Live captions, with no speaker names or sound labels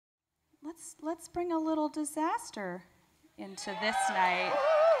let's bring a little disaster into this night.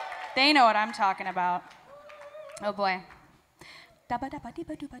 They know what I'm talking about. Oh boy.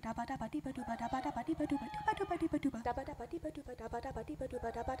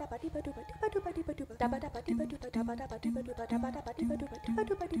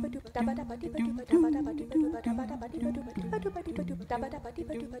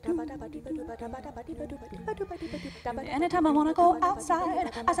 Anytime I wanna go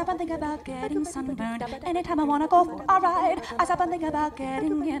outside, I stop and think about getting sunburned. Anytime I wanna go for a ride, I stop and think about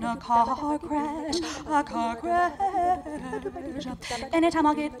getting in a car crash. A car crash. Anytime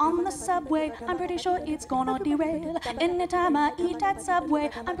I get on the subway, I'm pretty sure it's gonna derail. Anytime I eat at Subway,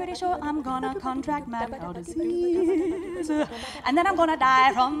 I'm pretty sure I'm gonna contract mad cow disease. And then I'm gonna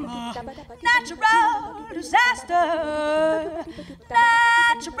die from a natural disaster.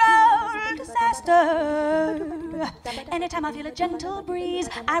 Natural disaster. Anytime I feel a gentle breeze,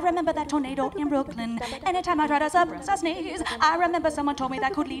 I remember that tornado in Brooklyn. Anytime I try to suppress a sneeze, I remember someone told me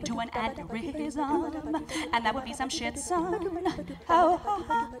that could lead to an aneurysm. And that would be some shit, son. Ho, ho,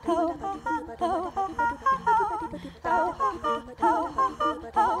 ho, ho, ho, ho, ho,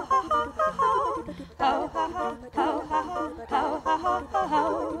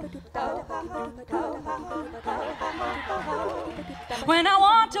 when I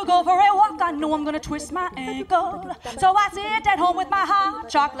want to go for a walk, I know I'm gonna twist my ankle. So I sit at home with my hot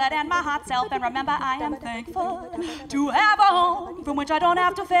chocolate and my hot self, and remember I am thankful to have a home from which I don't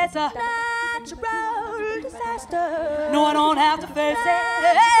have to face a natural disaster. No, I don't have to face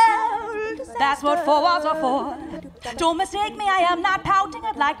it. That's what 4 walls are for. Don't mistake me, I am not pouting.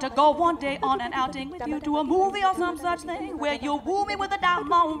 I'd like to go one day on an outing with you to a movie or some such thing where you'll woo me with a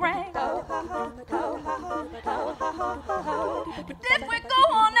diamond ring. But if we go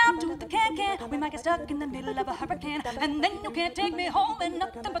on out to the can-can, we might get stuck in the middle of a hurricane, and then you can't take me home, and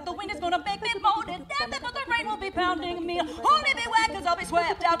nothing but the wind is gonna make me moan to death, but the rain will be pounding me. Only beware, 'cause I'll be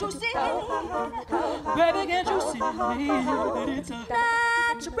swept out to sea. Baby, can't you see that it's a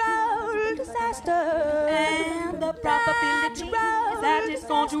natural disaster, and the probability is that it's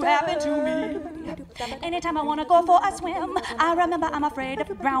going to happen to me. Anytime I want to go for a swim, I remember I'm afraid of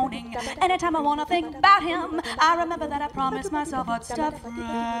drowning. Anytime I want to think about him, I remember that I promised myself I'd stop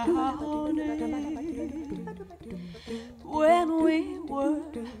frowning. When we were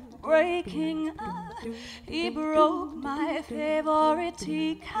breaking up, he broke my favorite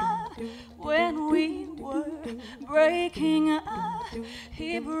teacup. When we were breaking up,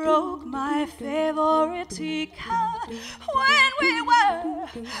 he broke my favorite teacup. When we were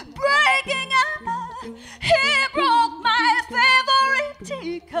breaking up, he broke my favorite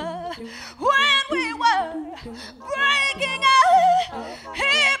teacup. When we were breaking up,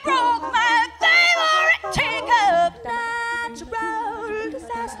 he broke my favorite teacup. Natural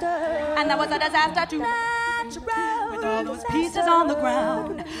disaster. And that was a disaster too. With all those pieces on the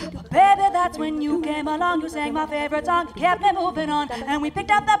ground. But baby, that's when you came along. You sang my favorite song, kept me moving on. And we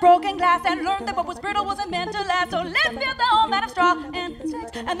picked up that broken glass and learned that what was brittle wasn't meant to last. So let's build the home out of straw and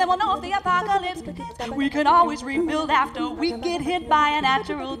sticks, and then we'll know if the apocalypse hits. We can always rebuild after we get hit by a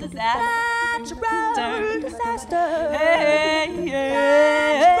natural disaster. Natural disaster. Hey,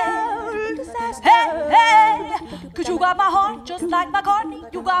 yeah. Hey, hey. 'Cause you got my heart just like McCartney.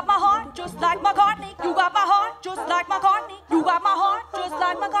 You got my heart just like McCartney. You got my